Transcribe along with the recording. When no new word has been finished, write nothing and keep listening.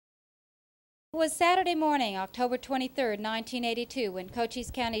It was Saturday morning, October 23, 1982, when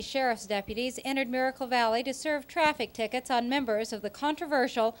Cochise County Sheriff's deputies entered Miracle Valley to serve traffic tickets on members of the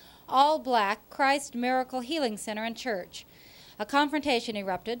controversial all-black Christ Miracle Healing Center and Church. A confrontation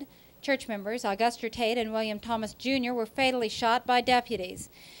erupted. Church members Augusta Tate and William Thomas Jr. were fatally shot by deputies.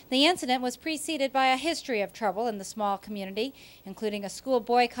 The incident was preceded by a history of trouble in the small community, including a school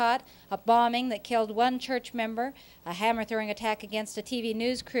boycott, a bombing that killed one church member, a hammer-throwing attack against a TV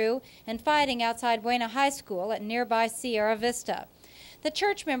news crew, and fighting outside Buena High School at nearby Sierra Vista. The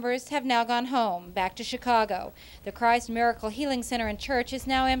church members have now gone home, back to Chicago. The Christ Miracle Healing Center and Church is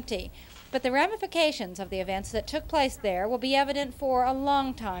now empty, but the ramifications of the events that took place there will be evident for a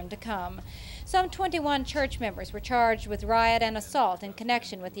long time to come. Some 21 church members were charged with riot and assault in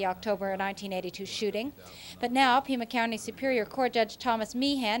connection with the October 1982 shooting. But now Pima County Superior Court Judge Thomas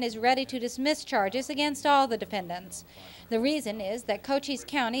Meehan is ready to dismiss charges against all the defendants. The reason is that Cochise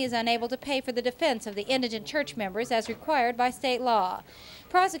County is unable to pay for the defense of the indigent church members as required by state law.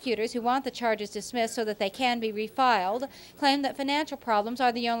 Prosecutors who want the charges dismissed so that they can be refiled claim that financial problems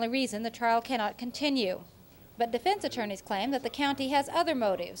are the only reason the trial cannot continue. But defense attorneys claim that the county has other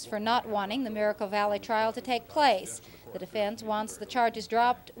motives for not wanting the Miracle Valley trial to take place. The defense wants the charges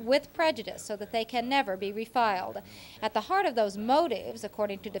dropped with prejudice so that they can never be refiled. At the heart of those motives,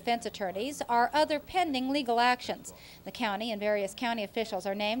 according to defense attorneys, are other pending legal actions. The county and various county officials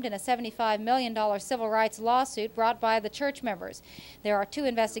are named in a $75 million civil rights lawsuit brought by the church members. There are two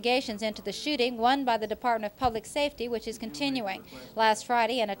investigations into the shooting, one by the Department of Public Safety, which is continuing. Last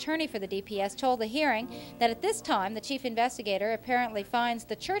Friday, an attorney for the DPS told the hearing that at this time, the chief investigator apparently finds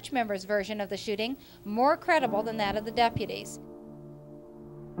the church members' version of the shooting more credible than that of the deputies.